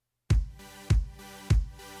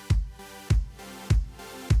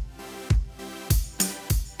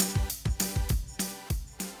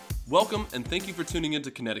Welcome and thank you for tuning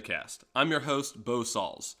into Kineticast. I'm your host, Bo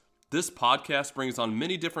Sauls. This podcast brings on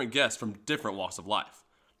many different guests from different walks of life.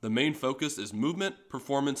 The main focus is movement,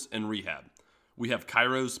 performance, and rehab. We have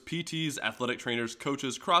chiros, PTs, athletic trainers,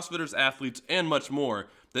 coaches, CrossFitters, athletes, and much more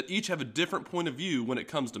that each have a different point of view when it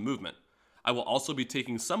comes to movement. I will also be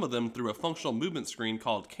taking some of them through a functional movement screen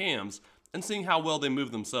called CAMS and seeing how well they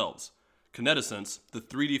move themselves. Kinetisense, the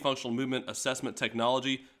 3D functional movement assessment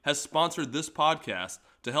technology, has sponsored this podcast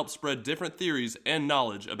to help spread different theories and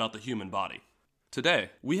knowledge about the human body.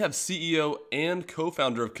 Today, we have CEO and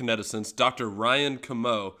co-founder of Kinetisense, Dr. Ryan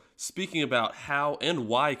Comeau, speaking about how and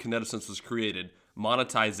why Kinetisense was created,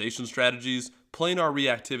 monetization strategies, planar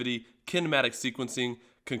reactivity, kinematic sequencing,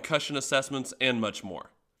 concussion assessments, and much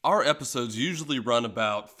more. Our episodes usually run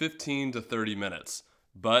about 15 to 30 minutes.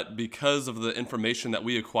 But because of the information that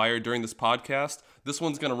we acquired during this podcast, this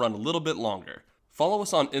one's going to run a little bit longer. Follow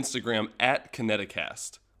us on Instagram at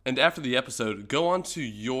Kineticast. And after the episode, go on to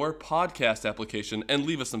your podcast application and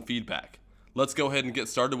leave us some feedback. Let's go ahead and get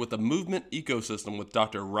started with the movement ecosystem with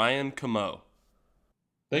Dr. Ryan Comeau.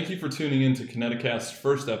 Thank you for tuning in to Kineticast's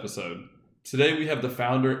first episode. Today we have the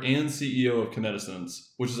founder and CEO of Kinetisense,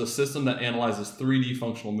 which is a system that analyzes 3D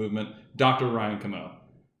functional movement, Dr. Ryan Comeau.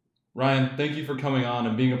 Ryan, thank you for coming on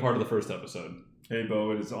and being a part of the first episode. Hey,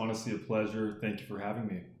 Bo, it is honestly a pleasure. Thank you for having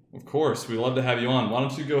me. Of course, we'd love to have you on. Why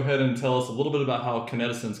don't you go ahead and tell us a little bit about how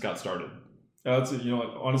Kinetisense got started? That's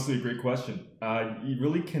honestly a great question.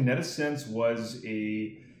 Really, Kinetisense was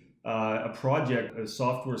a project, a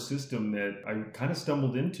software system that I kind of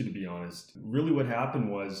stumbled into, to be honest. Really, what happened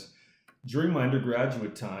was during my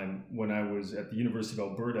undergraduate time, when I was at the University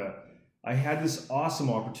of Alberta, I had this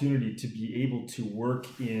awesome opportunity to be able to work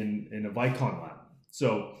in a Vicon lab.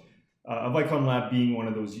 So a Vicon lab being one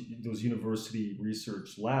of those university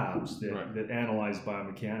research labs that analyze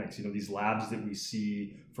biomechanics. These labs that we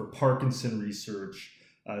see for Parkinson research,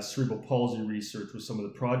 cerebral palsy research with some of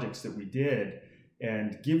the projects that we did,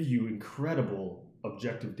 and give you incredible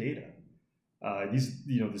objective data. These,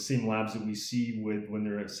 the same labs that we see when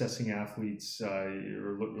they're assessing athletes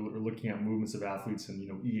or looking at movements of athletes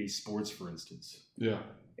in, EA Sports, for instance. Yeah.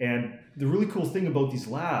 And the really cool thing about these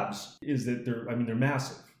labs is that they're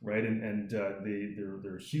massive, right? And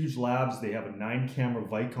they're huge labs. They have a 9-camera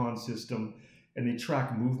Vicon system, and they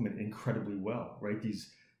track movement incredibly well, right?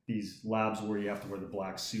 These labs where you have to wear the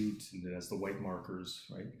black suit and it has the white markers,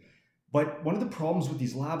 right? But one of the problems with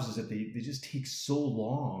these labs is that they just take so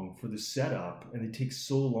long for the setup, and they take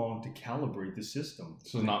so long to calibrate the system.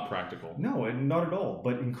 So not practical. No, not at all,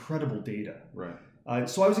 but incredible data. Right.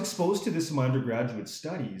 So I was exposed to this in my undergraduate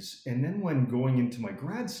studies, and then when going into my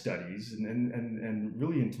grad studies and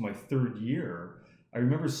really into my third year, I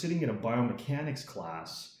remember sitting in a biomechanics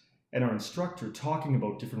class and our instructor talking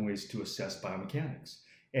about different ways to assess biomechanics.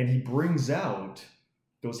 And he brings out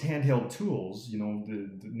those handheld tools,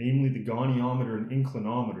 namely the goniometer and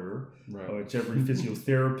inclinometer, right, which every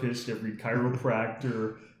physiotherapist, every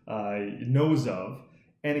chiropractor knows of,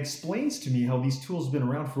 and explains to me how these tools have been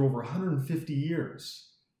around for over 150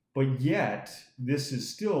 years. But yet, this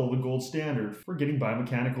is still the gold standard for getting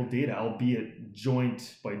biomechanical data, albeit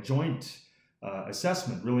joint by joint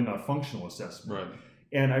assessment, really not functional assessment. Right.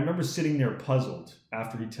 And I remember sitting there puzzled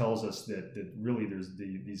after he tells us that really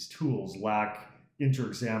these tools lack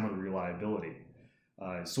inter-examiner reliability.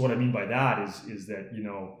 So what I mean by that is that,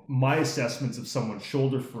 my assessments of someone's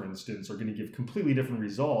shoulder, for instance, are going to give completely different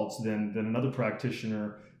results than another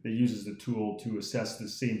practitioner that uses the tool to assess the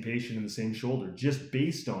same patient in the same shoulder, just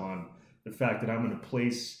based on the fact that I'm going to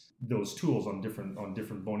place those tools on different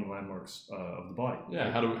bony landmarks of the body. Yeah.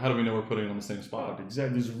 Right? How do we know we're putting it on the same spot?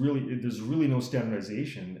 Exactly. There's really no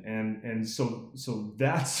standardization, and so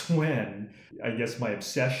that's when I guess my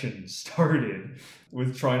obsession started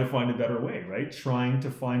with trying to find a better way, right? Trying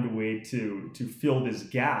to find a way to fill this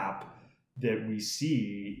gap that we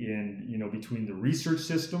see in between the research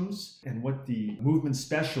systems and what the movement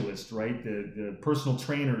specialists, right, the personal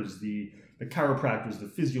trainers, the chiropractors, the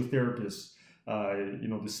physiotherapists,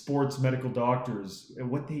 the sports medical doctors,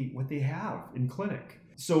 what they have in clinic.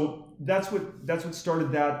 So that's what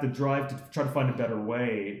started the drive to try to find a better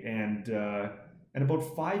way. And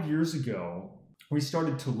about 5 years ago, we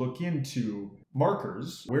started to look into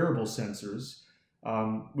markers, wearable sensors.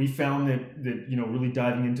 We found that really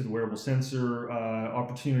diving into the wearable sensor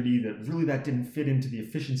opportunity, that didn't fit into the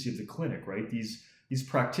efficiency of the clinic, right? These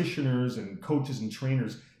practitioners and coaches and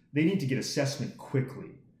trainers, they need to get assessment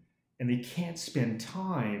quickly. And they can't spend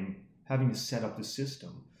time having to set up the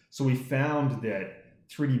system. So we found that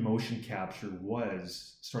 3D motion capture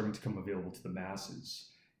was starting to become available to the masses.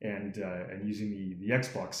 and using the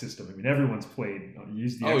Xbox system. I mean, everyone's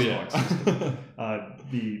used the Oh, Xbox yeah. system.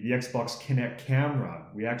 The Xbox Kinect camera.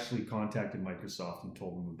 We actually contacted Microsoft and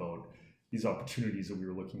told them about these opportunities that we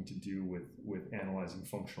were looking to do with analyzing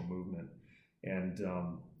functional movement, and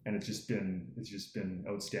it's just been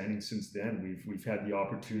outstanding since then. We've had the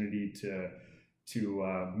opportunity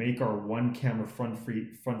to make our one camera front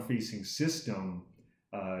facing system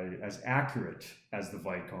as accurate as the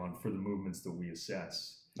Vicon for the movements that we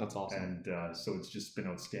assess. That's awesome. And so it's just been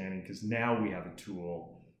outstanding because now we have a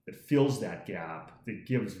tool that fills that gap, that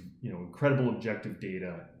gives incredible objective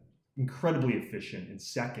data, incredibly efficient in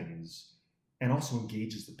seconds, and also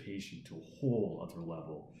engages the patient to a whole other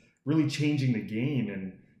level, really changing the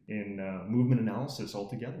game in movement analysis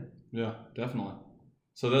altogether. Yeah, definitely.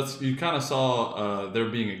 So you kind of saw there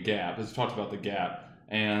being a gap. As you talked about the gap,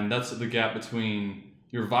 and that's the gap between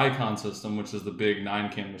your Vicon system, which is the big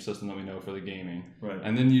 9-camera system that we know for the gaming. Right.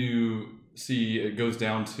 And then you see it goes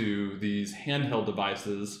down to these handheld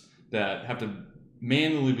devices that have to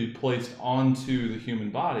manually be placed onto the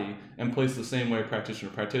human body and placed the same way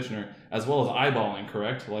practitioner, as well as eyeballing,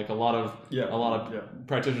 correct? Like a lot of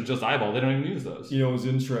practitioners just eyeball. They don't even use those. It was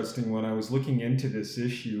interesting when I was looking into this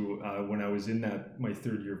issue, when I was in my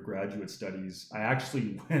third year of graduate studies, I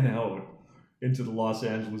actually went out into the Los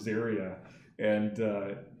Angeles area and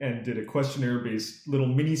did a questionnaire-based little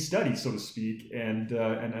mini study, so to speak, and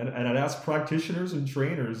I'd ask practitioners and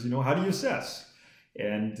trainers, how do you assess?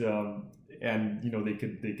 And they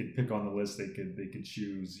could pick on the list. They could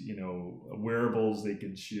choose wearables. They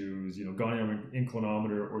could choose goniometric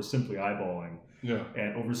inclinometer or simply eyeballing. Yeah.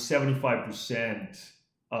 And over 75%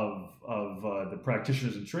 of the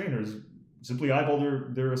practitioners and trainers simply eyeball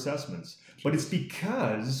their assessments. But it's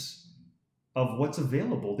because of what's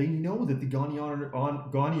available. They know that the goniometer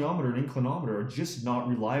and inclinometer are just not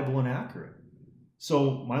reliable and accurate.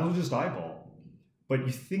 So might as well just eyeball. But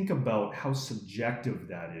you think about how subjective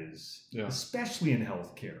that is, especially in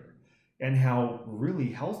healthcare, and how really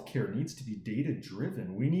healthcare needs to be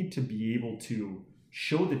data-driven. We need to be able to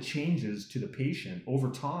show the changes to the patient over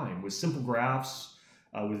time with simple graphs,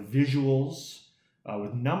 with visuals,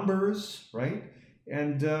 with numbers, right?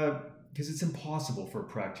 And because it's impossible for a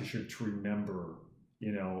practitioner to remember,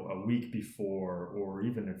 a week before or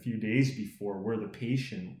even a few days before where the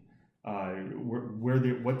patient,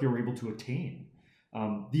 what they were able to attain.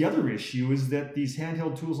 The other issue is that these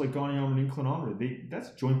handheld tools like goniometer and inclinometer,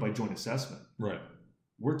 that's joint-by-joint assessment. Right.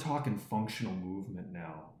 We're talking functional movement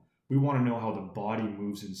now. We want to know how the body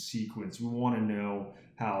moves in sequence. We want to know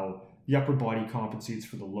how the upper body compensates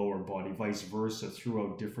for the lower body, vice versa,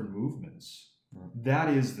 throughout different movements. Right. That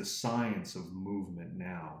is the science of movement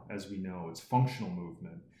now, as we know. It's functional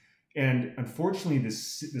movement. And unfortunately, the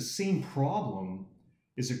same problem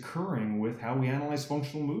is occurring with how we analyze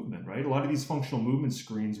functional movement, right? A lot of these functional movement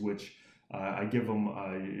screens, which I give them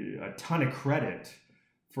a ton of credit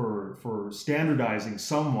for standardizing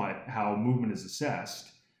somewhat how movement is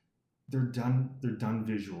assessed, they're done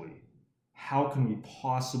visually. How can we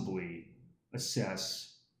possibly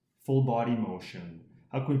assess full body motion?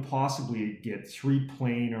 How can we possibly get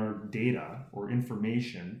 3-planar data or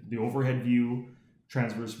information? The overhead view,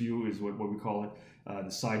 transverse view is what we call it.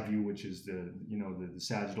 The side view, which is the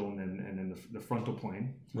sagittal, and then the frontal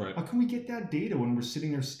plane. Right. How can we get that data when we're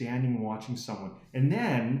sitting there standing watching someone, and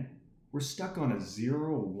then we're stuck on a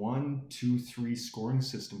 0, 1, 2, 3 scoring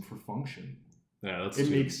system for function? Yeah, it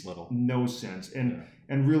makes no sense.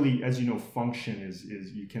 And really, as you know, function is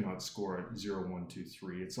you cannot score at 0, 1, 2,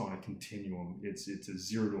 3. It's on a continuum. It's a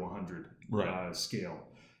 0 to 100 scale.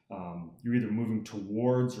 You're either moving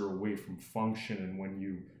towards or away from function, and when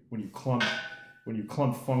you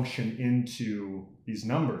clump function into these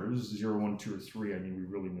numbers, 0, 1, 2, or 3, I mean, we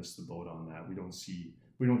really miss the boat on that. We don't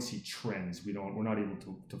see trends. We're not able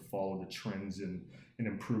to follow the trends in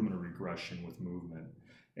improvement or regression with movement.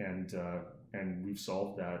 And we've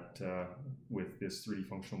solved that with this 3D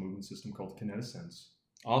functional movement system called Kinetisense.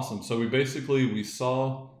 Awesome. So we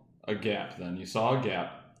saw a gap then. You saw a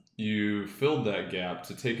gap. You filled that gap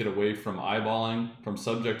to take it away from eyeballing, from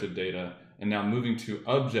subjective data, and now moving to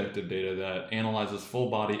objective data that analyzes full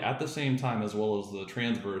body at the same time, as well as the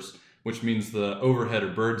transverse, which means the overhead or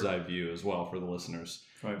bird's eye view as well for the listeners.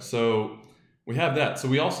 Right. So we have that. So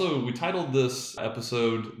we titled this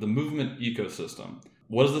episode The Movement Ecosystem.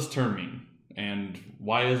 What does this term mean? And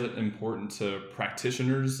why is it important to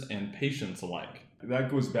practitioners and patients alike?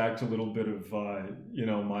 That goes back to a little bit of, my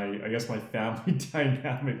family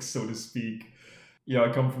dynamics, so to speak. Yeah, I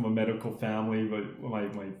come from a medical family, but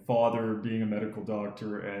my father being a medical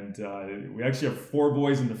doctor, and we actually have 4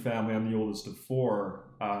 boys in the family. I'm the oldest of 4,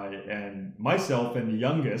 and myself and the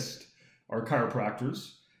youngest are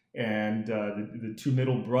chiropractors, and the 2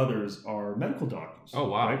 middle brothers are medical doctors. Oh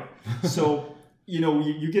wow! Right? So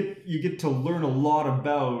you get to learn a lot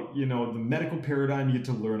about the medical paradigm. You get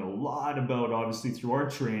to learn a lot about, obviously through our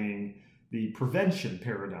training, the prevention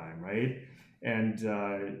paradigm, right? And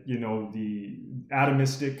the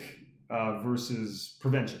atomistic versus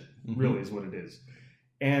prevention really is what it is.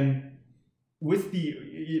 And but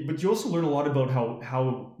you also learn a lot about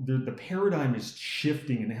how the paradigm is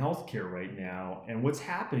shifting in healthcare right now. And what's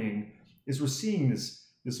happening is we're seeing this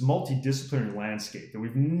multidisciplinary landscape that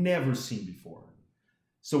we've never seen before.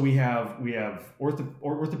 So we have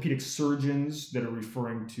orthopedic surgeons that are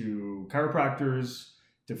referring to chiropractors,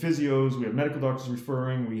 to physios. We have medical doctors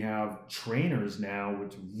referring. We have trainers now,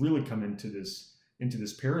 which really come into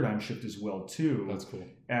this paradigm shift as well too. That's cool.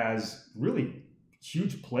 As really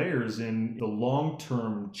huge players in the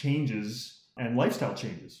long-term changes and lifestyle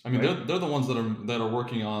changes. I mean, right? they're the ones that are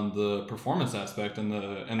working on the performance aspect and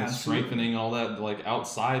the strengthening, all that, like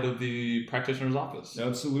outside of the practitioner's office.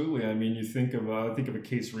 Absolutely. I mean, you think of a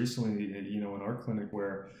case recently, in our clinic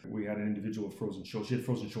where we had an individual with frozen shoulder. She had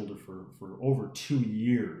frozen shoulder for over 2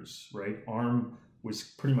 years. Right, arm was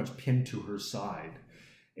pretty much pinned to her side.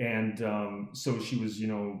 And so she was,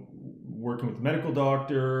 working with the medical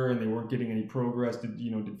doctor, and they weren't getting any progress. Did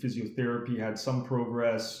physiotherapy, had some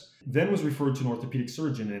progress. Then was referred to an orthopedic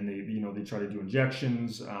surgeon, and they tried to do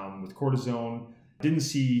injections with cortisone. Didn't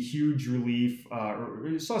see huge relief,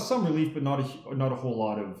 or saw some relief, but not a whole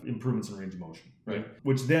lot of improvements in range of motion. Right.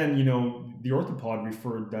 Which then, the orthopod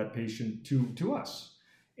referred that patient to us,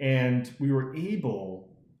 and we were able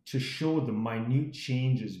to show the minute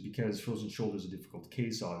changes, because frozen shoulder is a difficult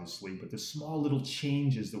case, obviously, but the small little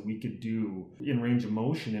changes that we could do in range of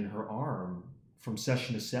motion in her arm from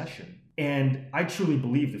session to session. And I truly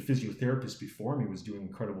believe the physiotherapist before me was doing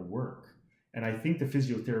incredible work. And I think the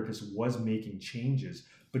physiotherapist was making changes,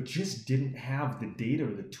 but just didn't have the data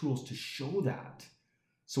or the tools to show that.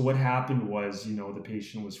 So what happened was, the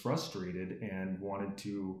patient was frustrated and wanted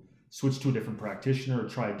to switch to a different practitioner or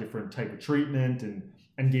try a different type of treatment, and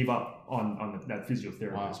gave up on that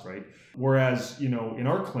physiotherapist. Wow. Right? Whereas, in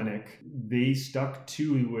our clinic, they stuck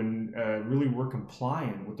to and really were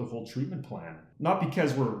compliant with the whole treatment plan. Not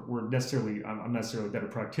because I'm necessarily a better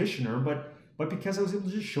practitioner, but because I was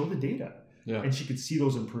able to just show the data. Yeah. And she could see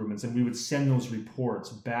those improvements, and we would send those reports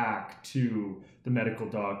back to the medical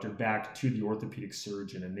doctor, back to the orthopedic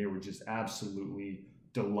surgeon, and they were just absolutely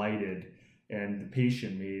delighted. And the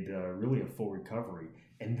patient made really a full recovery.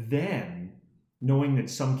 And then, knowing that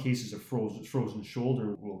some cases of frozen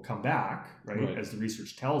shoulder will come back, right, as the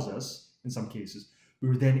research tells us, in some cases, we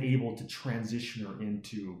were then able to transition her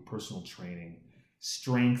into personal training,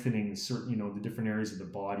 strengthening the different areas of the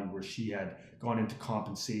body where she had gone into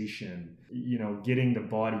compensation, getting the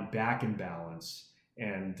body back in balance.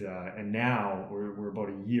 And now we're about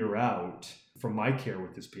a year out from my care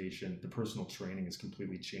with this patient. The personal training has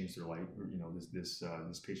completely changed their life, this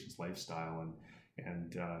patient's lifestyle,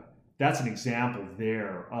 and that's an example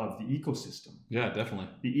there of the ecosystem. Yeah, definitely.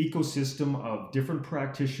 The ecosystem of different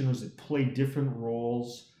practitioners that play different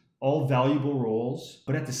roles, all valuable roles,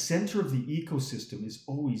 but at the center of the ecosystem is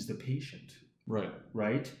always the patient. Right.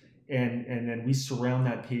 Right? And then we surround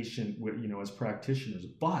that patient with, as practitioners,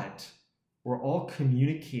 but we're all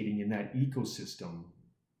communicating in that ecosystem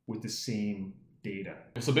with the same data.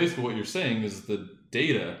 So basically what you're saying is the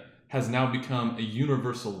data has now become a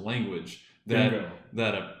universal language that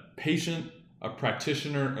a patient, a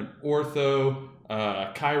practitioner, an ortho,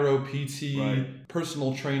 a chiro, PT, right,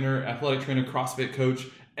 personal trainer, athletic trainer, CrossFit coach,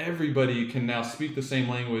 everybody can now speak the same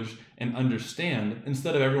language and understand,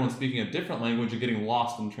 instead of everyone speaking a different language and getting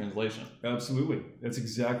lost in translation. Absolutely. That's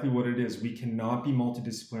exactly what it is. We cannot be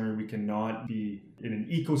multidisciplinary. We cannot be in an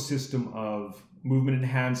ecosystem of movement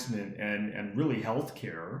enhancement and really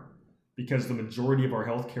healthcare, because the majority of our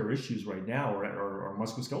healthcare issues right now are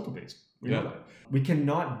musculoskeletal based. We know that. We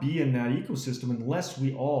cannot be in that ecosystem unless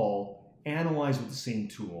we all analyze with the same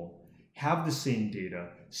tool, have the same data,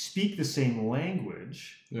 speak the same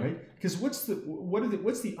language, right? Because what's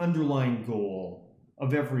the underlying goal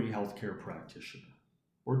of every healthcare practitioner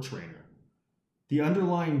or trainer? The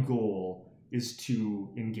underlying goal is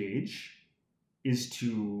to engage, is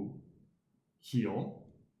to heal,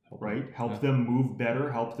 right? Help them move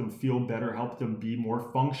better, help them feel better, help them be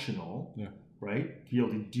more functional, right? Be able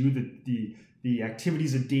to do the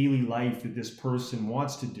activities of daily life that this person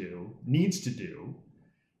wants to do, needs to do,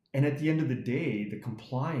 And at the end of the day, the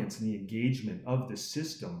compliance and the engagement of the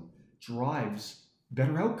system drives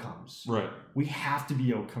better outcomes. Right. We have to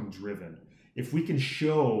be outcome driven. If we can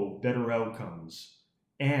show better outcomes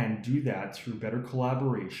and do that through better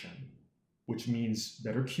collaboration, which means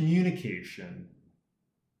better communication,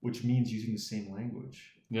 which means using the same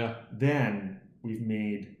language, then we've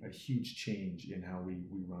made a huge change in how we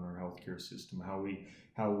run our healthcare system, how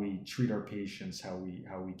we treat our patients, how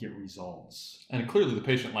we get results. And clearly the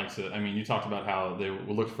patient likes it. I mean, you talked about how they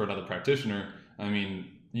will look for another practitioner. I mean,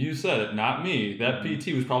 you said it, not me. That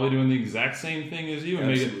PT was probably doing the exact same thing as you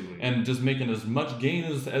and just making as much gain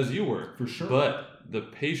as you were. For sure. But the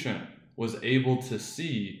patient was able to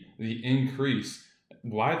see the increase.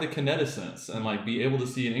 Why the kinetisense and like be able to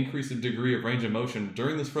see an increased degree of range of motion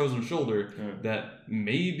during this frozen shoulder that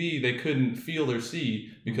maybe they couldn't feel or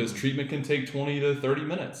see because treatment can take 20 to 30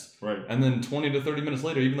 minutes. Right. And then 20 to 30 minutes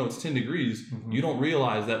later, even though it's 10 degrees, you don't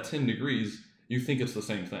realize that 10 degrees, you think it's the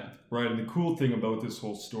same thing. Right. And the cool thing about this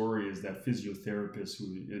whole story is that physiotherapist,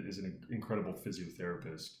 who is an incredible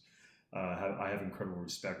physiotherapist, I have incredible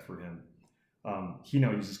respect for him. He now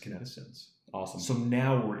uses kinetisense. Awesome. So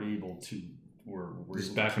now we're able to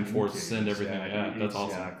just back and forth, send everything. Yeah, that's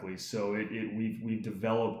awesome. Exactly. So we've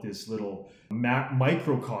developed this little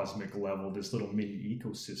microcosmic level, this little mini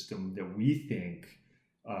ecosystem that we think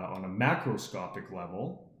on a macroscopic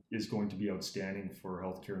level is going to be outstanding for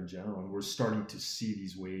healthcare in general. And we're starting to see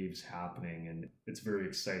these waves happening, and it's very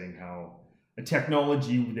exciting how a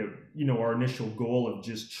technology that, our initial goal of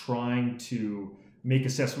just trying to make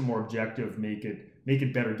assessment more objective, make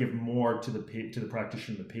it better, give more to the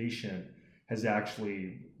practitioner and the patient, has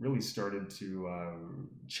actually really started to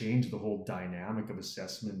change the whole dynamic of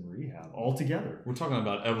assessment and rehab altogether. We're talking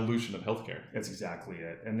about evolution of healthcare. That's exactly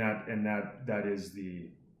it, and that is the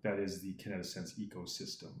kinetisense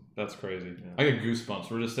ecosystem. That's crazy. Yeah. I get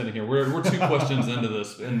goosebumps. We're just sitting here. We're 2 questions into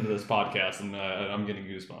this podcast, and I'm getting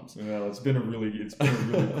goosebumps. Well, it's been a really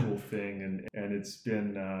cool thing, and it's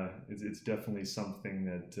been it's definitely something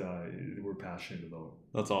that we're passionate about.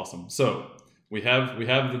 That's awesome. So we have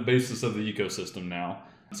the basis of the ecosystem now.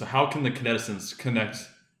 So how can the kinetisense connect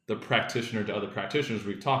the practitioner to other practitioners?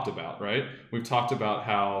 We've talked about, right? We've talked about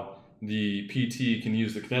how the PT can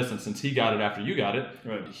use the kinetisense since he got it after you got it.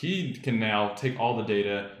 Right. He can now take all the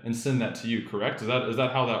data and send that to you, correct? Is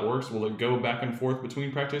that how that works? Will it go back and forth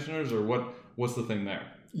between practitioners, or what's the thing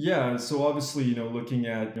there? Yeah, so obviously, looking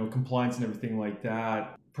at compliance and everything like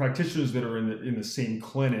that, practitioners that are in the same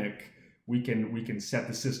clinic, we can set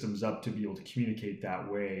the systems up to be able to communicate that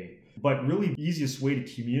way. But really, the easiest way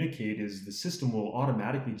to communicate is the system will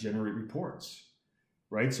automatically generate reports.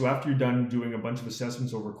 Right? So after you're done doing a bunch of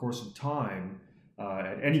assessments over a course of time,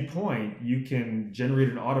 at any point, you can generate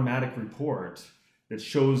an automatic report that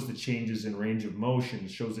shows the changes in range of motion,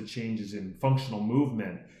 shows the changes in functional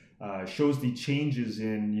movement, shows the changes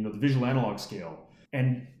in the visual analog scale.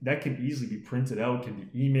 And that can easily be printed out, can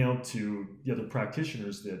be emailed to the other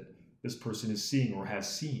practitioners that this person is seeing or has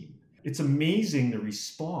seen. It's amazing the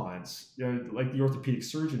response, like the orthopedic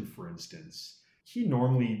surgeon, for instance. He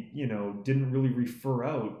normally, didn't really refer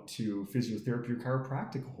out to physiotherapy or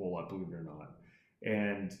chiropractic a whole lot, believe it or not.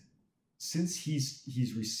 And since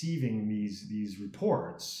he's receiving these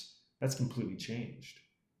reports, that's completely changed.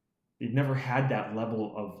 They've never had that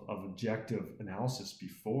level of objective analysis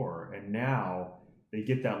before, and now they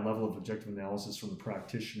get that level of objective analysis from the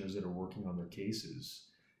practitioners that are working on their cases,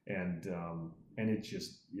 and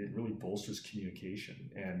it really bolsters communication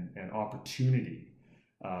and opportunity.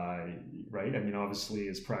 Right? I mean, obviously,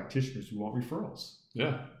 as practitioners, we want referrals.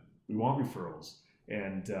 Yeah, we want referrals,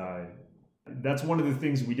 and that's one of the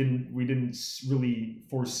things we didn't really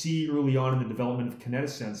foresee early on in the development of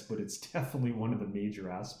kinetisense, but it's definitely one of the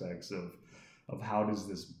major aspects of how does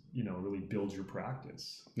this really build your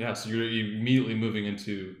practice. Yeah, so you're immediately moving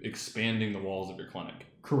into expanding the walls of your clinic.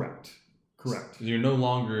 Correct. So you're no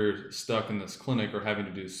longer stuck in this clinic or having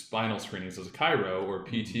to do spinal screenings as a chiro or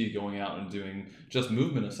PT, going out and doing just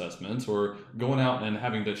movement assessments, or going out and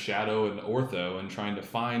having to shadow an ortho and trying to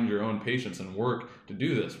find your own patients and work to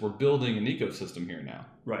do this. We're building an ecosystem here now.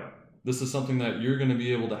 Right. This is something that you're going to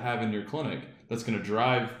be able to have in your clinic that's going to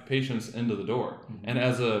drive patients into the door. Mm-hmm. And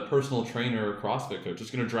as a personal trainer or CrossFit coach, it's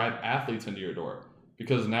going to drive athletes into your door,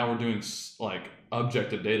 because now we're doing like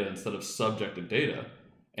objective data instead of subjective data.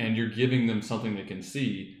 And you're giving them something they can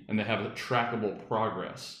see, and they have a trackable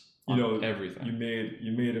progress on everything.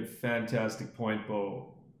 You made a fantastic point,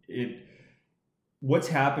 Bo. What's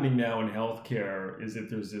happening now in healthcare is that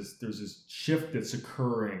there's this shift that's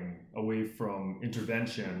occurring away from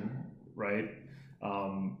intervention, right,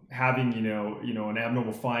 having an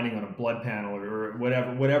abnormal finding on a blood panel or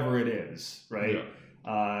whatever it is, right?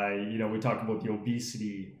 Yeah. We talk about the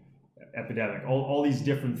obesity epidemic, all these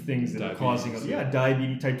different things that are causing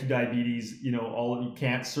diabetes, type 2 diabetes,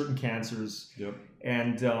 certain cancers. Yep.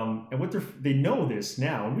 And what they know this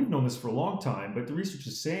now, and we've known this for a long time, but the research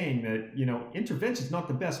is saying that intervention is not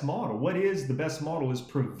the best model. What is the best model is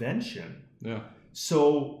prevention. Yeah.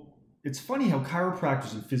 So it's funny how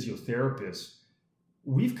chiropractors and physiotherapists,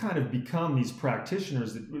 we've kind of become these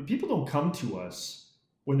practitioners that people don't come to us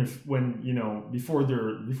before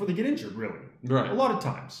they get injured, really. Right. A lot of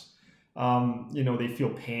times. They feel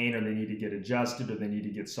pain, or they need to get adjusted, or they need to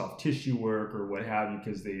get soft tissue work, or what have you,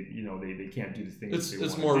 because they can't do the things.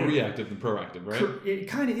 It's more reactive than proactive, right? It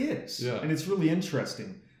kind of is, yeah. And it's really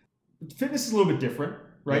interesting. Fitness is a little bit different,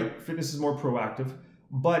 right? Yeah. Fitness is more proactive,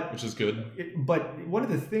 which is good. But one of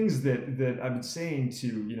the things that I've been saying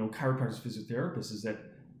to chiropractors, physiotherapists, is that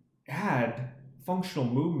add functional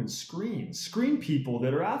movement screen people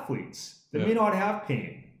that are athletes that may not have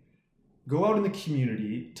pain. Go out in the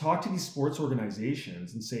community, talk to these sports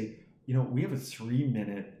organizations and say, we have a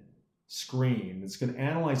 3-minute screen that's going to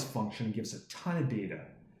analyze function and give us a ton of data.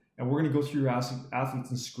 And we're going to go through your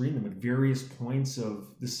athletes and screen them at various points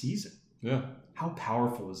of the season. Yeah. How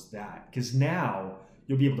powerful is that? Because now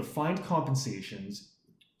you'll be able to find compensations,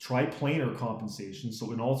 triplanar compensations,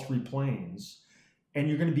 so in all 3 planes, and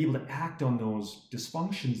you're going to be able to act on those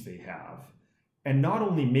dysfunctions they have. And not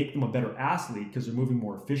only make them a better athlete because they're moving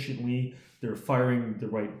more efficiently, they're firing the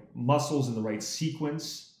right muscles in the right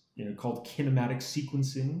sequence, called kinematic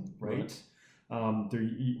sequencing, right?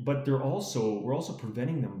 But we're also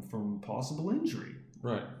preventing them from possible injury,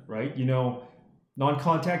 right?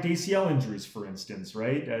 Non-contact ACL injuries, for instance,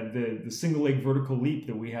 right? The single leg vertical leap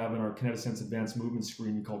that we have in our Kinetisense Advanced Movement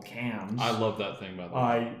Screen, we call CAMS. I love that thing, by the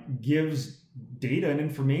way. Gives data and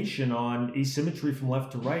information on asymmetry from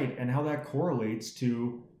left to right and how that correlates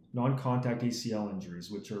to non-contact ACL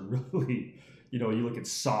injuries, which are really, you look at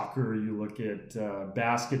soccer, you look at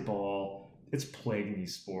basketball, it's plaguing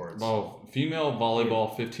these sports. Oh, female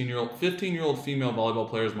volleyball, 15-year-old female volleyball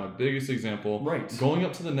player is my biggest example. Right. Going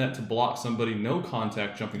up to the net to block somebody, no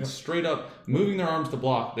contact, jumping straight up, moving their arms to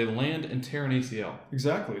block, they land and tear an ACL.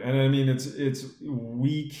 Exactly. And I mean,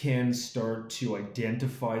 we can start to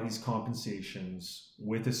identify these compensations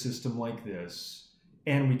with a system like this,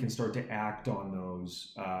 and we can start to act on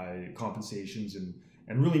those compensations and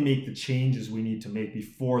really make the changes we need to make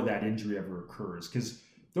before that injury ever occurs. Because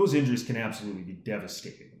those injuries can absolutely be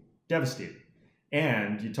devastating.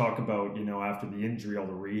 And you talk about, after the injury, all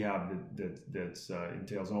the rehab that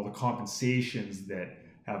entails and all the compensations that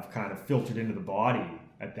have kind of filtered into the body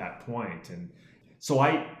at that point. And so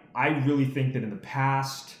I really think that in the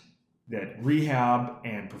past that rehab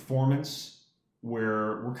and performance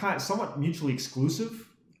we're kind of somewhat mutually exclusive.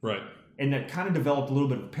 Right. And that kind of developed a little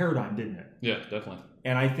bit of a paradigm, didn't it? Yeah, definitely.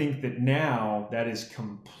 And I think that now that is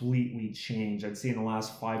completely changed. I'd say in the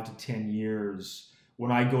last 5 to 10 years,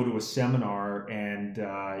 when I go to a seminar and,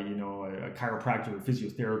 a chiropractic or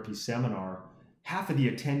physiotherapy seminar, half of the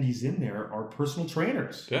attendees in there are personal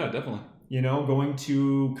trainers. Yeah, definitely. Going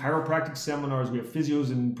to chiropractic seminars, we have physios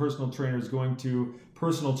and personal trainers. Going to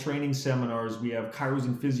personal training seminars, we have chiros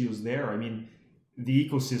and physios there. I mean, the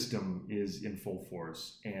ecosystem is in full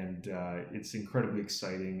force, and it's incredibly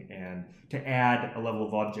exciting. And to add a level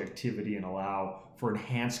of objectivity and allow for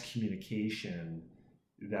enhanced communication,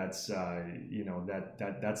 that's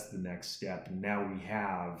that's the next step. And now we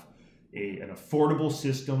have an affordable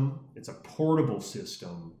system. It's a portable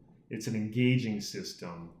system. It's an engaging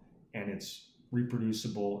system, and it's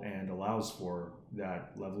reproducible and allows for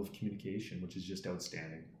that level of communication, which is just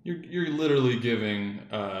outstanding. You're literally giving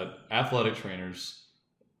athletic trainers,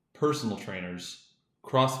 personal trainers,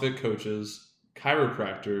 CrossFit coaches,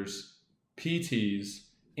 chiropractors, PTs,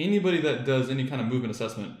 anybody that does any kind of movement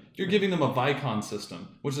assessment, you're giving them a Vicon system,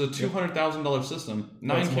 which is a $200,000 system,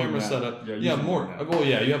 9 camera setup. Yeah, more. Well,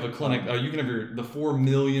 yeah, you have a clinic. You can have the $4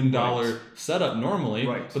 million setup normally,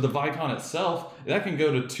 but the Vicon itself, that can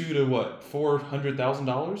go to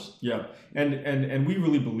 $400,000. Yeah, and we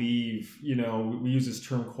really believe, we use this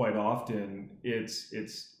term quite often. It's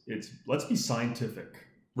let's be scientific.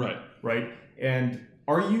 Right. And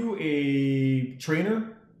are you a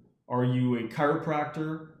trainer? Are you a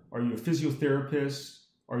chiropractor? Are you a physiotherapist?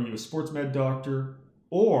 Are you a sports med doctor?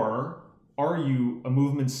 Or are you a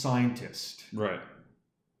movement scientist? Right.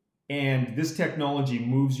 And this technology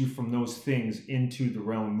moves you from those things into the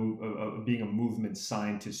realm of being a movement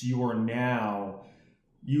scientist. You are now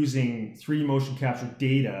using 3D motion capture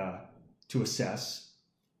data to assess,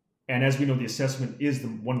 And as we know, the assessment is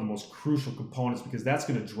one of the most crucial components, because that's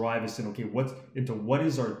going to drive us in, okay, what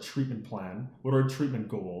is our treatment plan? What are our treatment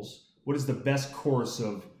goals? What is the best course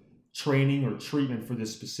of training or treatment for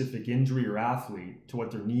this specific injury or athlete to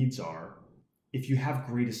what their needs are? If you have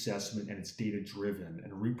great assessment and it's data driven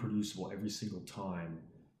and reproducible every single time,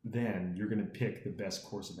 then you're going to pick the best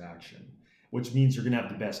course of action, which means you're going to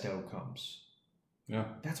have the best outcomes. Yeah.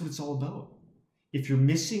 That's what it's all about. If you're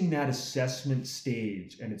missing that assessment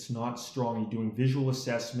stage and it's not strong, you're doing visual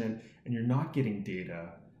assessment and you're not getting data,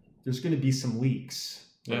 there's going to be some leaks,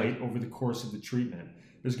 right, over the course of the treatment.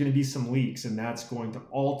 There's going to be some leaks, and that's going to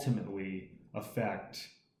ultimately affect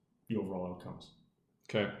the overall outcomes.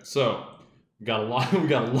 Okay, so we got a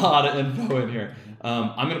lot of info in here.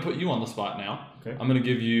 I'm going to put you on the spot now. Okay. I'm going to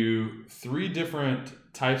give you 3 different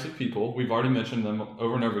types of people. We've already mentioned them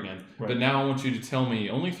over and over again. Right. But now I want you to tell me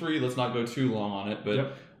only 3. Let's not go too long on it.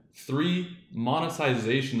 But 3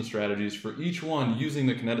 monetization strategies for each one using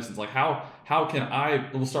the Kinetisence. Like how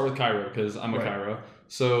can we'll start with chiro because I'm a chiro.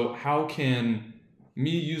 So how can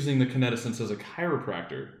me using the Kinetisence as a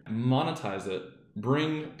chiropractor monetize it,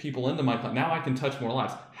 bring people into my clinic? Now I can touch more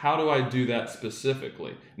lives. How do I do that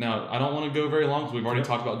specifically? Now, I don't want to go very long because we've already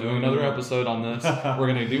talked about doing another episode on this. We're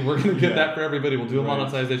gonna get that for everybody. We'll do a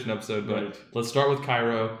monetization episode, but let's start with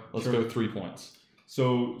chiro. Let's go 3 points.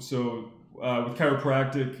 So with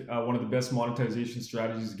chiropractic, one of the best monetization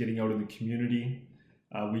strategies is getting out in the community.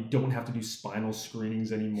 We don't have to do spinal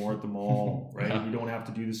screenings anymore at the mall, right? We don't have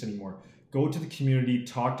to do this anymore. Go to the community,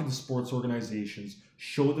 talk to the sports organizations,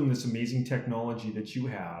 show them this amazing technology that you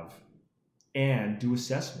have, and do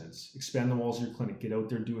assessments. Expand the walls of your clinic. Get out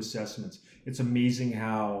there, do assessments. It's amazing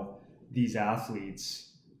how these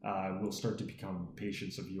athletes will start to become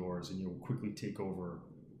patients of yours, and you'll quickly take over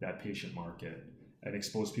that patient market and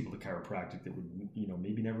expose people to chiropractic that would,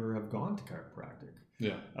 maybe never have gone to chiropractic.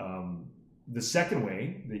 Yeah. The second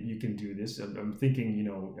way that you can do this, I'm thinking,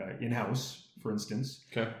 in-house, for instance.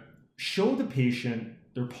 Okay. Show the patient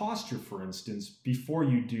their posture, for instance, before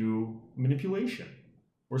you do manipulation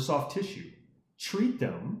or soft tissue. Treat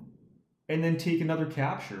them, and then take another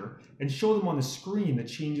capture and show them on the screen the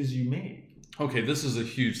changes you make. Okay, this is a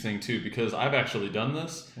huge thing too, because I've actually done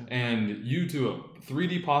this, and you do a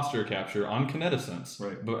 3D posture capture on Kinetisence,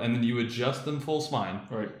 right? And then you adjust them full spine.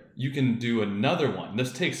 Right. You can do another one.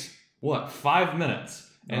 This takes 5 minutes.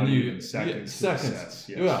 And seconds. Seconds. Yes.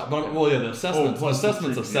 Yeah, but the assessment.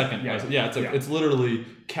 Assessment's a second. It's literally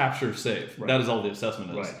capture save. Right. That is all the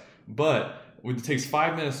assessment is. Right. But it takes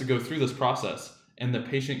 5 minutes to go through this process, and the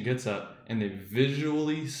patient gets up and they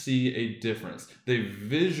visually see a difference. They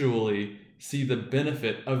visually see the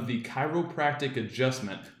benefit of the chiropractic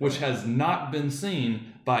adjustment, which has not been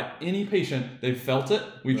seen by any patient. They've felt it.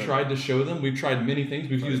 We've tried to show them. We've tried many things.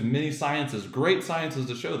 We've used many sciences, great sciences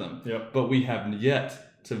to show them. Yep. But we have yet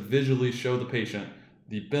to visually show the patient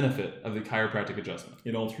the benefit of the chiropractic adjustment.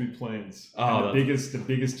 In all 3 planes. Oh, the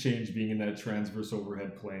biggest change being in that transverse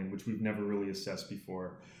overhead plane, which we've never really assessed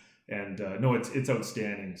before. And it's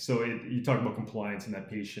outstanding. So you talk about compliance and that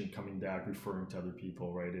patient coming back, referring to other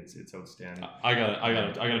people, right? It's outstanding. I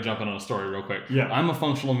gotta jump in on a story real quick. Yeah. I'm a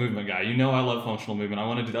functional movement guy. I love functional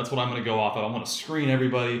movement. That's what I'm gonna go off of. I want to screen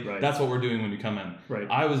everybody. Right. That's what we're doing when you come in. Right.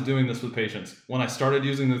 I was doing this with patients. When I started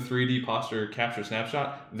using the 3D posture capture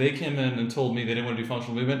snapshot, they came in and told me they didn't want to do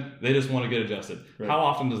functional movement. They just want to get adjusted. Right. How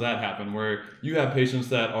often does that happen where you have patients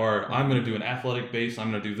that are, I'm gonna do an athletic base, I'm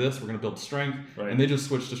gonna do this, we're gonna build strength, and they just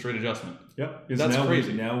switch to straight adjustment. Yep. That's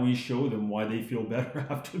crazy. Now we show them why they feel better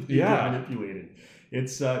after they get manipulated.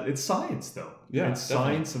 It's science, though. Yeah, it's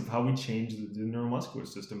science of how we change the neuromuscular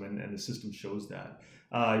system, and the system shows that.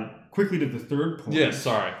 Quickly to the third point. Yes,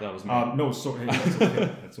 sorry, that was me. No, sorry, that's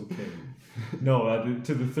okay. That's okay. No,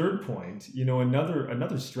 to the third point.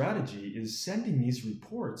 Another strategy is sending these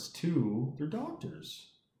reports to their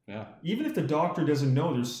doctors. Yeah. Even if the doctor doesn't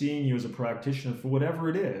know they're seeing you as a practitioner for whatever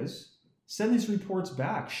it is. Send these reports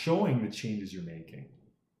back showing the changes you're making.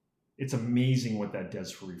 It's amazing what that does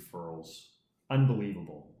for referrals.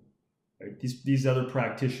 Unbelievable. Right? These other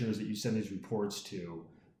practitioners that you send these reports to,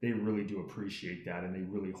 they really do appreciate that, and they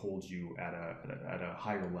really hold you at a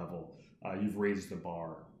higher level. You've raised the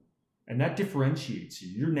bar. And that differentiates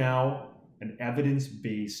you. You're now an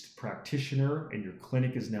evidence-based practitioner, and your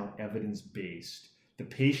clinic is now evidence-based. The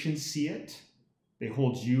patients see it. They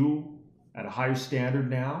hold you at a higher standard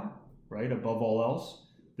now. Right, above all else,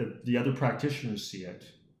 the other practitioners see it,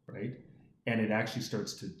 right, and it actually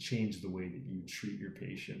starts to change the way that you treat your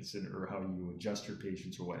patients or how you adjust your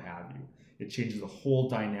patients or what have you. It changes the whole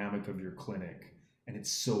dynamic of your clinic, and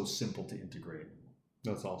it's so simple to integrate.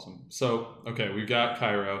 That's awesome. So, okay, we've got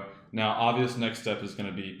chiro. Now, obvious next step is going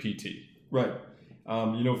to be PT. Right.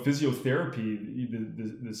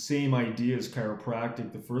 Physiotherapy, the same idea as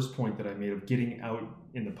chiropractic, the first point that I made of getting out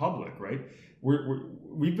in the public, right?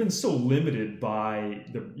 We've been so limited by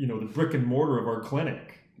the brick and mortar of our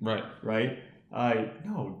clinic. Right.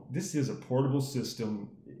 No, this is a portable system.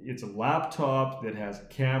 It's a laptop that has a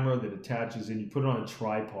camera that attaches in. You put it on a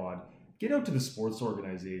tripod. Get out to the sports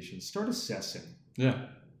organization. Start assessing. Yeah.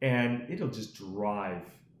 And it'll just drive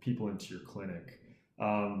people into your clinic.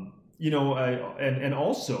 And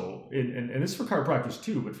also, and this is for chiropractors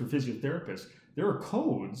too, but for physiotherapists, there are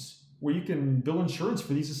codes where you can bill insurance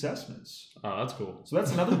for these assessments. Oh, that's cool. So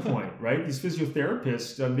that's another point, right? These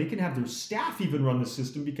physiotherapists, they can have their staff even run the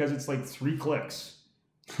system because it's like 3 clicks.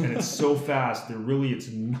 And it's so fast. It's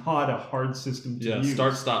not a hard system to use.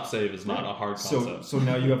 Start, stop, save is not a hard concept. So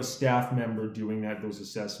now you have a staff member doing those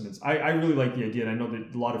assessments. I really like the idea, and I know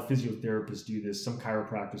that a lot of physiotherapists do this. Some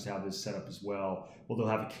chiropractors have this set up as well. Well, they'll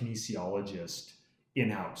have a kinesiologist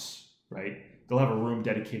in-house, right? They'll have a room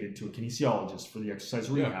dedicated to a kinesiologist for the exercise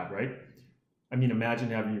rehab, right? I mean, imagine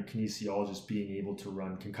having your kinesiologist being able to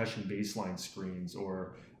run concussion baseline screens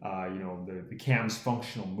or, the CAMS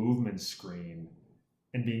functional movement screen,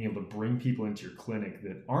 and being able to bring people into your clinic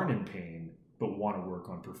that aren't in pain but want to work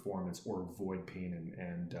on performance or avoid pain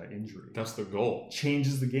and injury. That's the goal.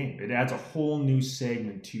 Changes the game. It adds a whole new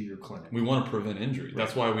segment to your clinic. We want to prevent injury. Right.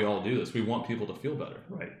 That's why we all do this. We want people to feel better.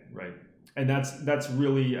 Right. And that's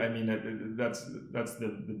really, that's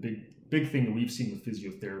the big thing that we've seen with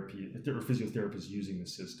physiotherapy, or physiotherapists using the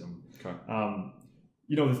system. Okay.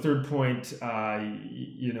 The third point,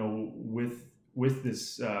 with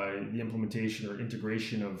this, the implementation or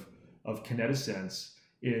integration of Kinetisense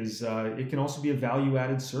is it can also be a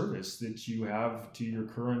value-added service that you have to your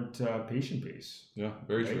current patient base. Yeah,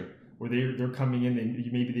 very true. Where they're coming in and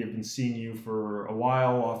maybe they've been seeing you for a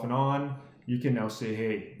while off and on. You can now say,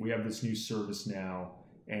 hey, we have this new service now,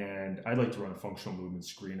 and I'd like to run a functional movement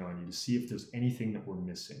screen on you to see if there's anything that we're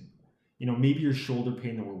missing. Maybe your shoulder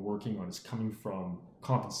pain that we're working on is coming from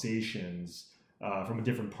compensations from a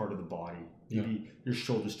different part of the body. Maybe your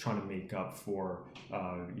shoulder's trying to make up for,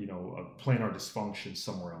 a planar dysfunction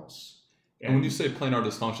somewhere else. And when you say planar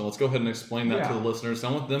dysfunction, let's go ahead and explain that to the listeners.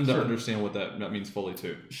 I want them to understand what that means fully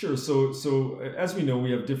too. Sure. So as we know, we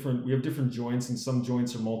have different joints, and some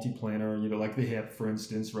joints are multiplanar. Like the hip, for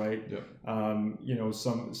instance, right? Yeah.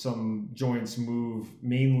 Some joints move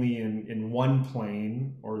mainly in one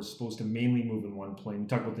plane, or is supposed to mainly move in one plane.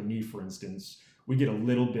 Talk about the knee, for instance. We get a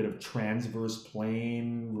little bit of transverse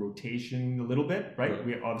plane rotation, a little bit, right?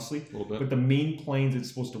 We obviously, a little bit. But the main planes it's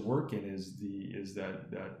supposed to work in is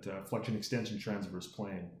that flexion extension transverse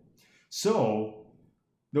plane. So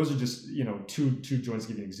those are just two joints.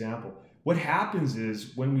 To give you an example, what happens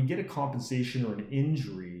is when we get a compensation or an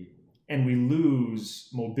injury and we lose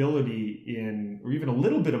mobility or even a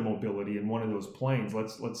little bit of mobility in one of those planes,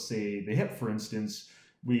 let's say the hip, for instance.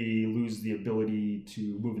 We lose the ability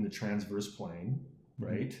to move in the transverse plane,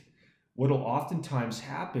 right? What'll oftentimes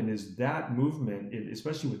happen is that movement,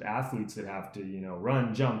 especially with athletes that have to,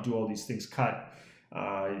 run, jump, do all these things, cut,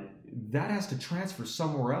 that has to transfer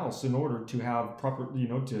somewhere else in order to have proper,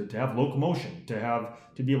 to have locomotion,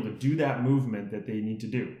 to be able to do that movement that they need to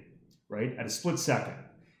do, right? In a split second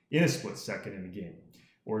in a game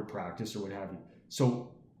or in practice or what have you.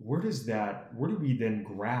 So where do we then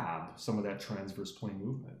grab some of that transverse plane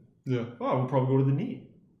movement? Yeah. Oh, we'll probably go to the knee,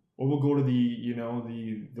 or we'll go to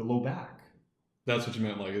the low back. That's what you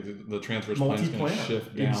meant, like the transverse plane is going to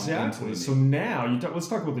shift down. Exactly. So now let's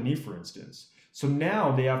talk about the knee, for instance. So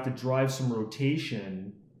now they have to drive some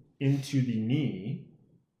rotation into the knee.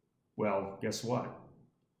 Well, guess what?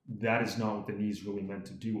 That is not what the knee is really meant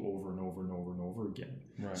to do over and over and over and over again.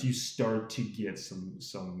 Right. So you start to get some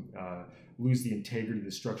lose the integrity,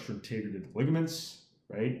 the structural integrity of the ligaments,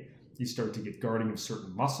 right? You start to get guarding of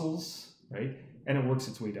certain muscles, right? And it works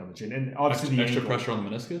its way down the chain. And obviously the extra pressure on the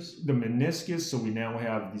meniscus? The meniscus, so we now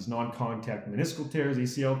have these non-contact meniscal tears,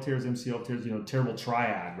 ACL tears, MCL tears, terrible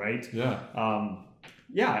triad, right?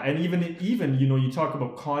 Yeah. And even you talk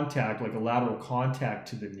about contact, like a lateral contact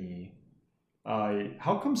to the knee.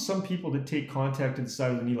 How come some people that take contact to the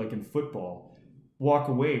side of the knee, like in football, walk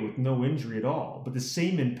away with no injury at all, but the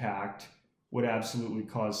same impact would absolutely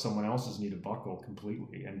cause someone else's knee to buckle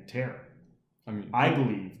completely and tear? I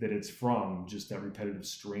believe that it's from just that repetitive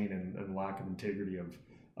strain and lack of integrity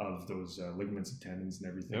of those ligaments and tendons and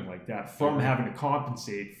everything like that, from having to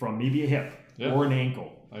compensate from maybe a hip or an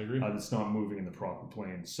ankle. I agree. That's not moving in the proper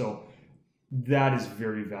plane. So that is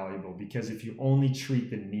very valuable, because if you only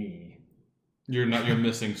treat the knee, you're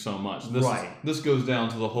missing so much. This goes down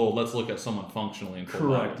to the whole, let's look at someone functionally and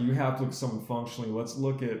correct. You have to look at someone functionally. Let's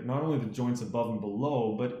look at not only the joints above and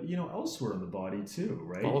below, but elsewhere in the body too,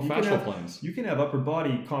 right? All the fascial planes. You can have upper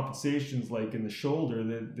body compensations like in the shoulder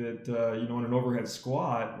that in an overhead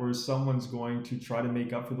squat where someone's going to try to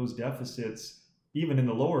make up for those deficits even in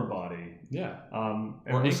the lower body. Yeah. And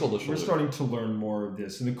or ankle to shoulder. We're starting to learn more of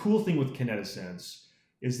this. And the cool thing with Kinetisense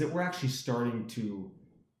is that we're actually starting to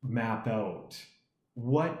map out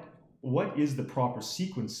what is the proper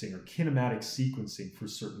sequencing or kinematic sequencing for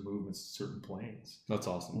certain movements, certain planes. That's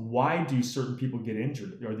awesome. Why do certain people get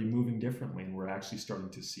injured? Are they moving differently? And we're actually starting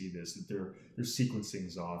to see this, that their sequencing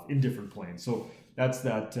is off in different planes. So that's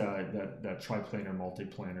that triplanar,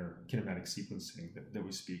 multiplanar kinematic sequencing that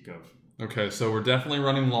we speak of. Okay, so we're definitely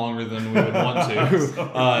running longer than we would want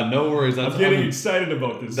to. No worries. I'm getting excited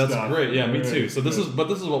about this. That's stuff. great. Yeah, me too. So this is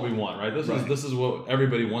what we want, right? This is what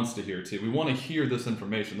everybody wants to hear too. We want to hear this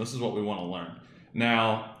information. This is what we want to learn.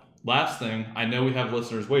 Now, last thing, I know we have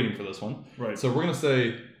listeners waiting for this one. Right. So we're gonna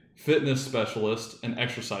say fitness specialist and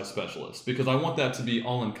exercise specialist because I want that to be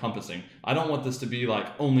all encompassing. I don't want this to be like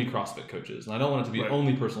only CrossFit coaches, and I don't want it to be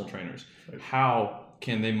only personal trainers. Right. How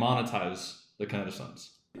can they monetize the Kinetisense?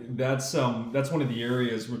 That's one of the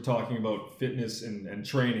areas we're talking about fitness and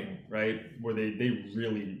training, right? Where they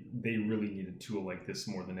really need a tool like this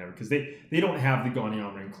more than ever because they don't have the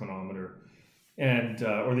goniometer and clinometer, and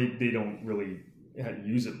or they don't really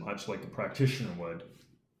use it much like a practitioner would.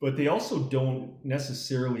 But they also don't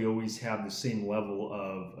necessarily always have the same level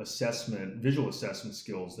of visual assessment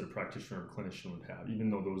skills that a practitioner or clinician would have, even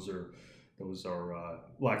though those are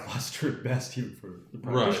lackluster at best even for the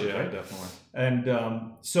practitioner. Right, yeah, definitely. And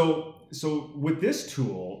so with this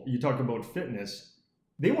tool, you talk about fitness,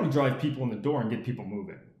 they want to drive people in the door and get people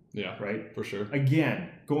moving. Yeah, right? For sure. Again,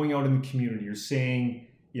 going out in the community, you're saying,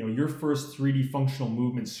 your first 3D functional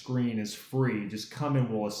movement screen is free. Just come and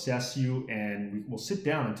we'll assess you and we'll sit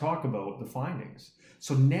down and talk about the findings.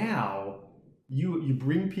 So now you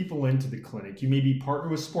bring people into the clinic. You maybe partner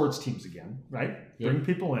with sports teams again, right? Yep. Bring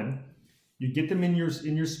people in. You get them in your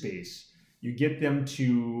space. You get them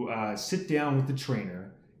to sit down with the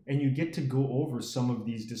trainer, and you get to go over some of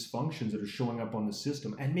these dysfunctions that are showing up on the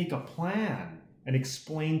system and make a plan and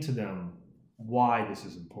explain to them why this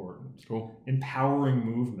is important. Cool. Empowering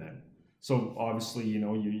movement. So obviously, you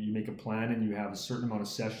make a plan and you have a certain amount of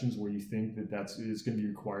sessions where you think that is going to be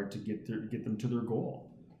required to get them to their goal,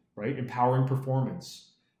 right? Empowering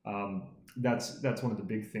performance. That's one of the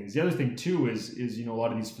big things. The other thing too is a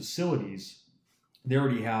lot of these facilities, they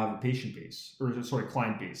already have a client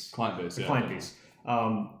base. Client base.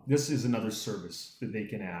 This is another service that they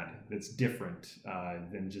can add that's different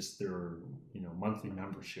than just their monthly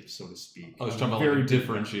membership, so to speak. I was talking about like a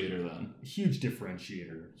differentiator then. Huge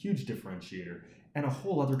differentiator, and a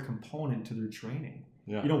whole other component to their training.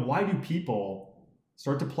 Yeah. Why do people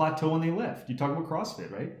start to plateau when they lift? You talk about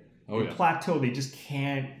CrossFit, right? Oh, they plateau. They just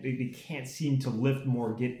can't. They can't seem to lift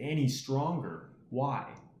more, get any stronger. Why?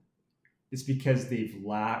 It's because they've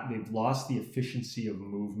lost the efficiency of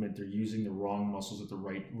movement. They're using the wrong muscles at the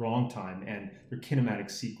wrong time, and their kinematic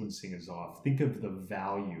sequencing is off. Think of the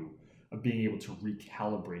value of being able to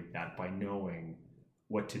recalibrate that by knowing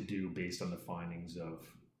what to do based on the findings of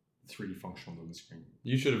 3D functional movement screen.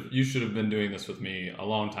 You should have been doing this with me a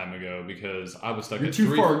long time ago because I was stuck You're at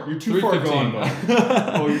too far gone, Bob.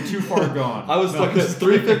 Oh, you're too far gone. I was stuck at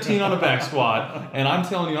 315 on a back squat, and I'm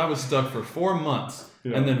telling you, I was stuck for 4 months.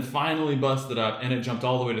 Yeah. And then finally busted up, and it jumped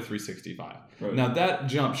all the way to 365. Right. Now that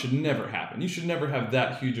jump should never happen. You should never have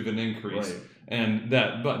that huge of an increase. Right. And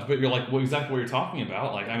but you're like, well, exactly what you're talking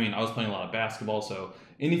about. Like, I mean, I was playing a lot of basketball, so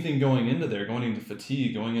anything going into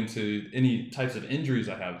fatigue, going into any types of injuries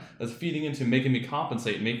I have, that's feeding into making me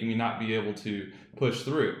compensate, making me not be able to push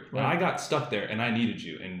through. Right. And I got stuck there, and I needed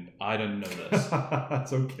you, and I didn't know this.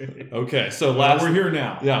 That's okay. Okay, so we're here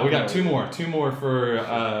now. Yeah, we got two more for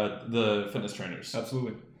the fitness trainers.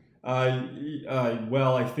 Absolutely.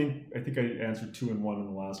 Well, I think I answered 2 and 1 in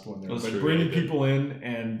the last one there. That's but true, bringing people in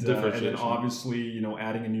and then obviously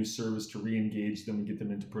adding a new service to re-engage them and get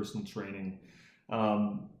them into personal training.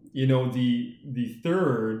 The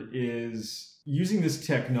third is using this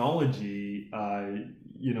technology.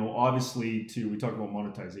 Obviously we talk about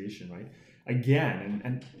monetization, right? Again,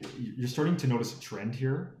 and you're starting to notice a trend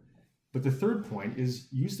here. But the third point is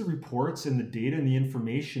use the reports and the data and the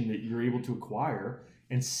information that you're able to acquire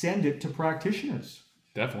and send it to practitioners.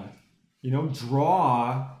 Definitely.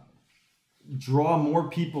 Draw more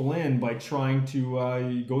people in by trying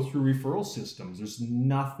to go through referral systems. There's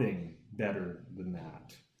nothing better than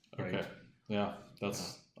that. Right? Okay. Yeah,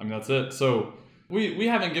 that's it. So We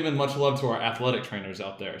haven't given much love to our athletic trainers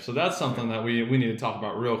out there. So that's something that we need to talk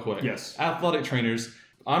about real quick. Yes. Athletic trainers.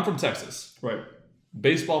 I'm from Texas. Right.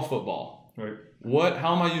 Baseball, football. Right.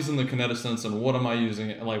 How am I using the KinetiSense, and what am I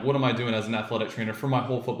using? Like, what am I doing as an athletic trainer for my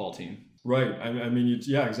whole football team? Right. I mean,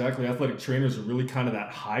 yeah, exactly. Athletic trainers are really kind of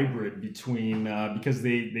that hybrid between because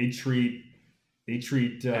they treat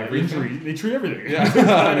injury. They treat everything. Yeah,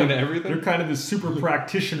 I mean everything. They're kind of the super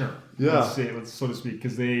practitioner. Yeah. Let's so to speak,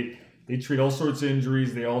 because they treat all sorts of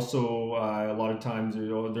injuries. They also a lot of times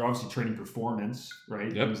they're obviously training performance,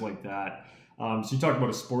 right? Yep. Things like that. So you talked about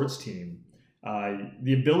a sports team.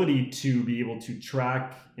 The ability to be able to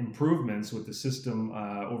track improvements with the system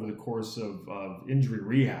over the course of injury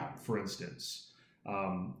rehab, for instance,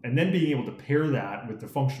 and then being able to pair that with the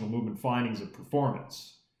functional movement findings of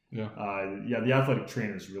performance. Yeah. The athletic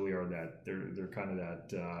trainers really are that. They're kind of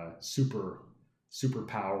that super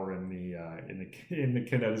power in the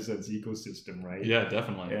KinetiSense ecosystem, right? Yeah,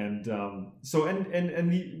 definitely. And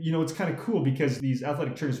it's kind of cool because these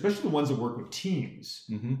athletic trainers, especially the ones that work with teams,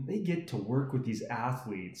 they get to work with these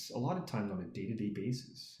athletes a lot of times on a day-to-day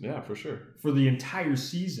basis. Yeah, for sure. For the entire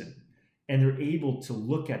season. And they're able to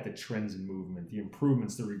look at the trends in movement, the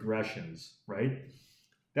improvements, the regressions, right?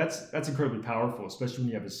 That's incredibly powerful, especially when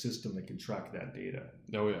you have a system that can track that data.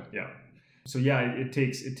 Oh yeah. Yeah. So yeah, it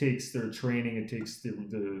takes their training, it takes the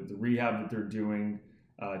rehab that they're doing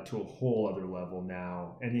to a whole other level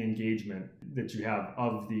now, and the engagement that you have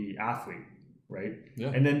of the athlete, right?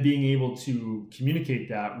 Yeah. And then being able to communicate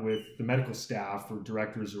that with the medical staff or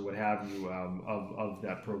directors or what have you of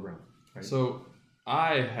that program. Right? So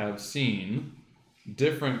I have seen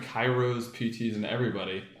different chiros, PTs, and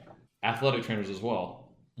everybody, athletic trainers as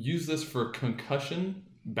well, use this for concussion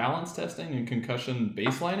balance testing and concussion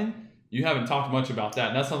baselining. You haven't talked much about that,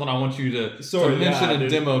 and that's something I want you to mention and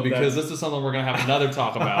demo, because this is something we're going to have another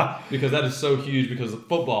talk about, because that is so huge, because of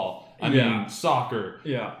football, I mean soccer,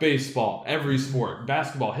 baseball, every sport,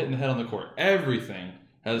 basketball, hitting the head on the court, everything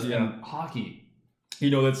has been hockey.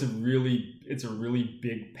 That's a really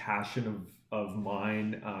big passion of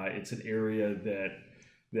mine. It's an area that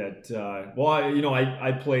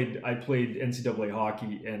I played NCAA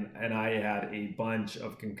hockey and I had a bunch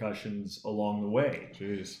of concussions along the way.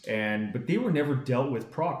 Jeez. But they were never dealt with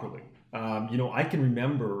properly. I can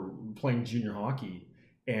remember playing junior hockey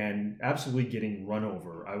and absolutely getting run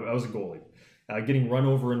over. I was a goalie. Getting run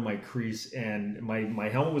over in my crease, and my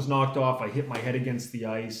helmet was knocked off. I hit my head against the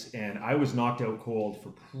ice, and I was knocked out cold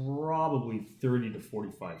for probably 30 to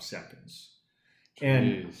 45 seconds.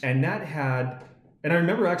 Jeez. And I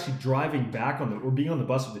remember actually driving back being on the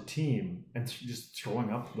bus with the team and just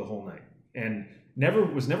throwing up the whole night, and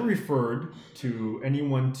was never referred to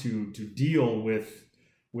anyone to deal with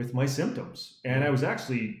my symptoms. And I was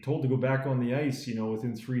actually told to go back on the ice,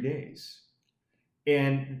 within 3 days.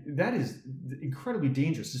 And that is incredibly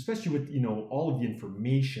dangerous, especially with, all of the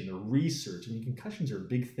information, the research. I mean, concussions are a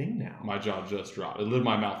big thing now. My jaw just dropped. It lit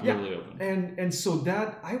my mouth really open. And so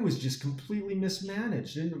that I was just completely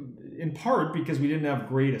mismanaged, in part because we didn't have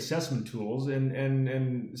great assessment tools,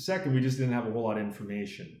 and second, we just didn't have a whole lot of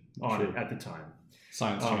information on it at the time.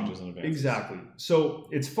 Science changes in advance. Exactly. So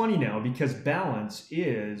it's funny now because balance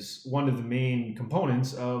is one of the main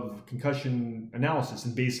components of concussion analysis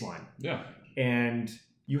and baseline. Yeah. And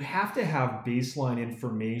you have to have baseline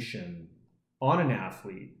information on an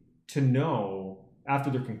athlete to know after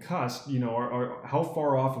they're concussed, how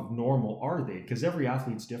far off of normal are they? Because every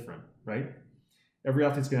athlete's different, right? Every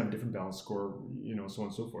athlete's going to have a different balance score, so on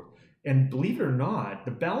and so forth. And believe it or not,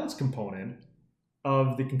 the balance component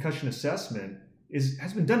of the concussion assessment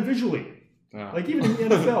has been done visually. Like even in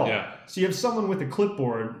the NFL. Yeah. So you have someone with a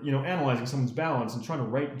clipboard, analyzing someone's balance and trying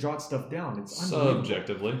to jot stuff down. It's unbelievable.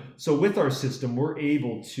 Subjectively. So with our system, we're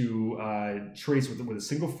able to trace with a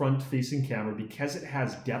single front-facing camera, because it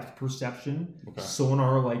has depth perception,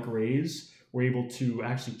 sonar-like rays. We're able to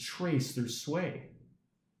actually trace their sway.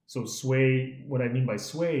 So sway, what I mean by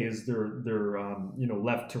sway is their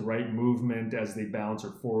left to right movement as they bounce,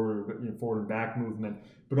 or forward and back movement,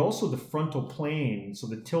 but also the frontal plane. So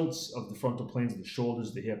the tilts of the frontal planes of the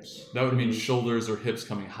shoulders, the hips. That would mean shoulders or hips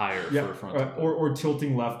coming higher for a frontal plane. Or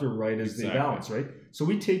tilting left or right as they balance, right? So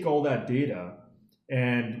we take all that data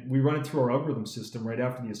and we run it through our algorithm system right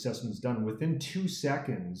after the assessment is done. Within 2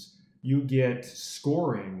 seconds, you get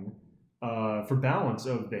scoring for balance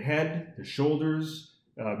of the head, the shoulders,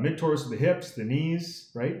 mid-torso, the hips, the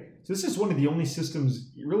knees, right? So this is one of the only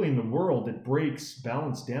systems really in the world that breaks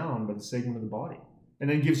balance down by the segment of the body, and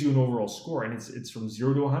then gives you an overall score, and it's from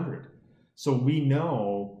 0 to 100. So we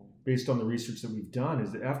know, based on the research that we've done,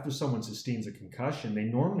 is that after someone sustains a concussion, they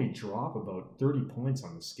normally drop about 30 points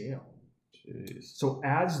on the scale. Jeez. So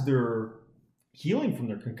as they're healing from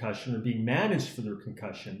their concussion or being managed for their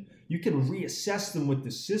concussion, you can reassess them with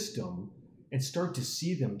the system and start to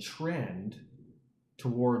see them trend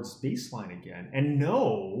towards baseline again and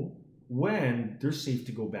know when they're safe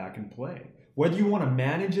to go back and play. Whether you want to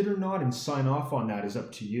manage it or not and sign off on that is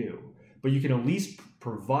up to you. But you can at least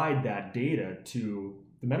provide that data to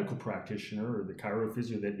the medical practitioner or the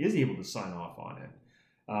chirophysio that is able to sign off on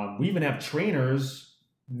it. We even have trainers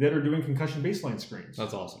that are doing concussion baseline screens.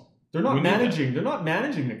 That's awesome. They're not managing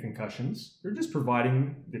the concussions. They're just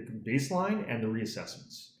providing the baseline and the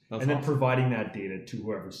reassessments. That's and then awesome. providing that data to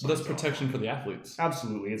whoever signs But that's off protection on for it. the athletes.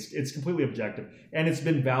 Absolutely. It's completely objective. And it's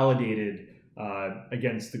been validated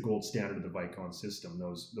against the gold standard of the Vicon system.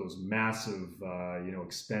 Those massive,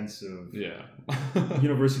 expensive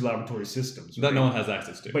university laboratory systems. That no one has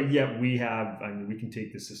access to. But yet we can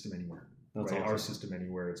take this system anywhere. That's right? awesome. Our system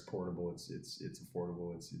anywhere. It's portable. It's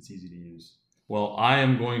affordable. It's easy to use. Well, I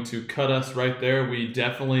am going to cut us right there. We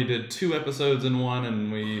definitely did 2 episodes in one, and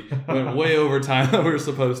we went way over time than we were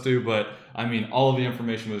supposed to. But, I mean, all of the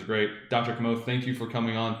information was great. Dr. Camo, thank you for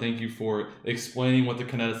coming on. Thank you for explaining what the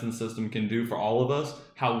Kinetisyn system can do for all of us,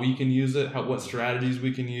 how we can use it, what strategies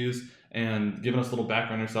we can use, and giving us a little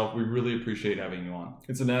background on yourself. We really appreciate having you on.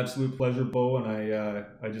 It's an absolute pleasure, Bo, and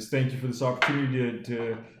I just thank you for this opportunity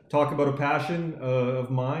to talk about a passion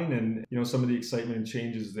of mine and some of the excitement and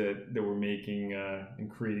changes that we're making in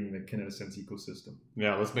creating the Kinetisense ecosystem.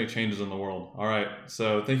 Yeah, let's make changes in the world. All right,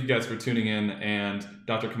 so thank you guys for tuning in, and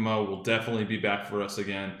Dr. Camo will definitely be back for us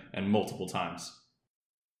again and multiple times.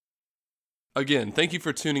 Again, thank you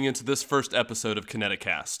for tuning into this first episode of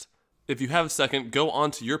Kineticast. If you have a second, go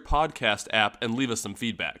onto your podcast app and leave us some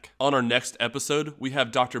feedback. On our next episode, we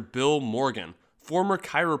have Dr. Bill Morgan, former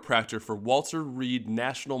chiropractor for Walter Reed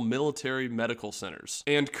National Military Medical Centers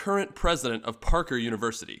and current president of Parker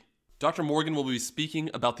University. Dr. Morgan will be speaking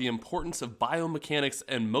about the importance of biomechanics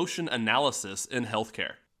and motion analysis in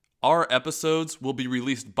healthcare. Our episodes will be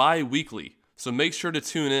released bi-weekly, so make sure to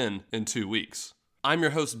tune in 2 weeks. I'm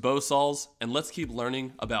your host, Bo Sauls, and let's keep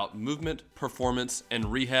learning about movement, performance,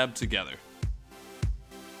 and rehab together.